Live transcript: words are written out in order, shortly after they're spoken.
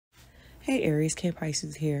Hey Aries, K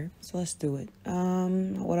Pisces here. So let's do it.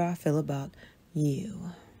 What do I feel about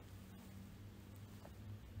you?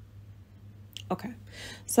 Okay.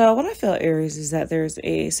 So what I feel, Aries, is that there's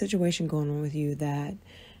a situation going on with you that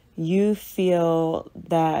you feel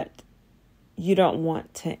that you don't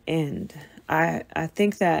want to end. I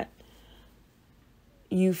think that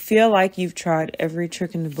you feel like you've tried every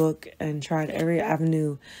trick in the book and tried every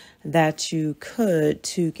avenue that you could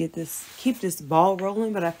to keep this ball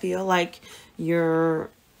rolling, but I feel like you're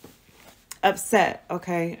upset.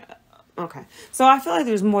 Okay. So I feel like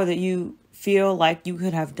there's more that you feel like you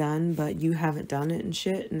could have done, but you haven't done it and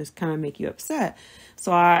shit, and it's kind of make you upset.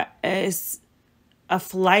 So it's a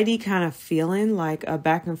flighty kind of feeling, like a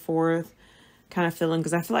back and forth kind of feeling,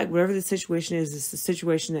 because I feel like whatever the situation is, it's the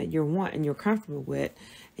situation that you want and you're comfortable with,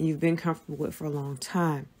 and you've been comfortable with for a long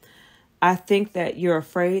time. I think that you're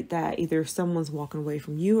afraid that either someone's walking away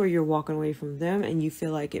from you or you're walking away from them, and you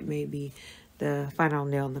feel like it may be the final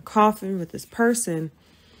nail in the coffin with this person,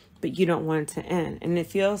 but you don't want it to end. And it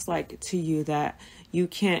feels like to you that you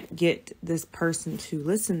can't get this person to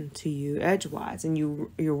listen to you edgewise, and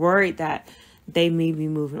you're worried that they may be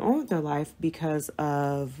moving on with their life because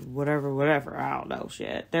of whatever. I don't know,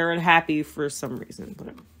 shit. They're unhappy for some reason,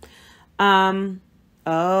 whatever.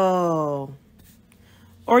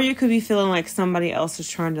 Or you could be feeling like somebody else is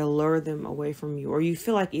trying to lure them away from you. Or you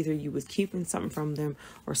feel like either you was keeping something from them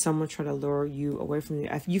or someone trying to lure you away from you.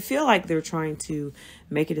 If you feel like they're trying to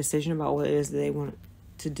make a decision about what it is that they want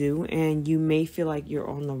to do, and you may feel like you're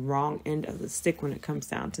on the wrong end of the stick when it comes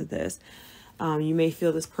down to this. You may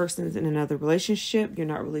feel this person is in another relationship. You're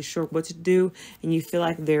not really sure what to do. And you feel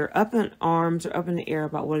like they're up in arms or up in the air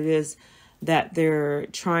about what it is that they're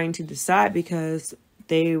trying to decide, because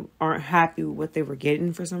they aren't happy with what they were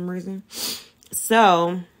getting for some reason.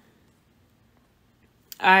 So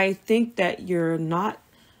I think that you're not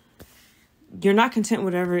content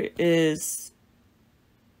with whatever it is,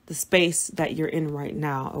 the space that you're in right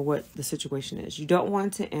now, or what the situation is. You don't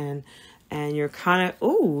want it to end, and you're kind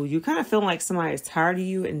of feeling like somebody is tired of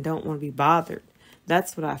you and don't want to be bothered.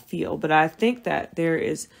 That's what I feel. But I think that there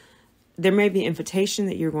may be an invitation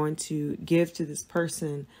that you're going to give to this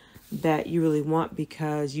person that you really want,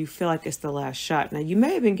 because you feel like it's the last shot. Now, you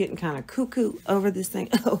may have been getting kind of cuckoo over this thing,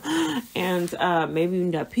 and maybe you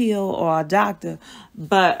need a pill or a doctor,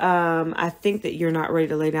 but I think that you're not ready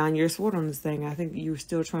to lay down your sword on this thing. I think that you're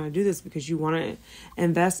still trying to do this because you want to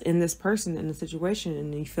invest in this person, in the situation,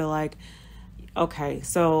 and you feel like, okay,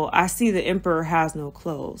 so I see the emperor has no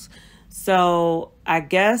clothes. So I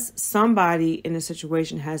guess somebody in the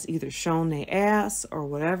situation has either shown their ass or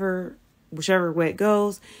whichever way it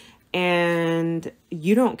goes, and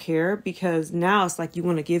you don't care, because now it's like you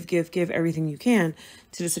want to give everything you can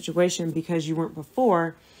to the situation because you weren't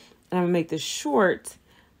before. And I'm gonna make this short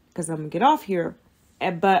because I'm gonna get off here.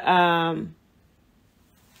 But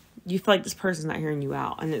you feel like this person's not hearing you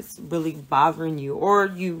out, and it's really bothering you, or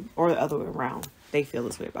the other way around. They feel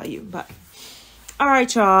this way about you. But all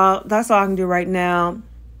right, y'all, that's all I can do right now.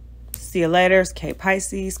 See you later. It's K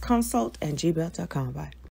Pisces Consult and gmail.com. Bye.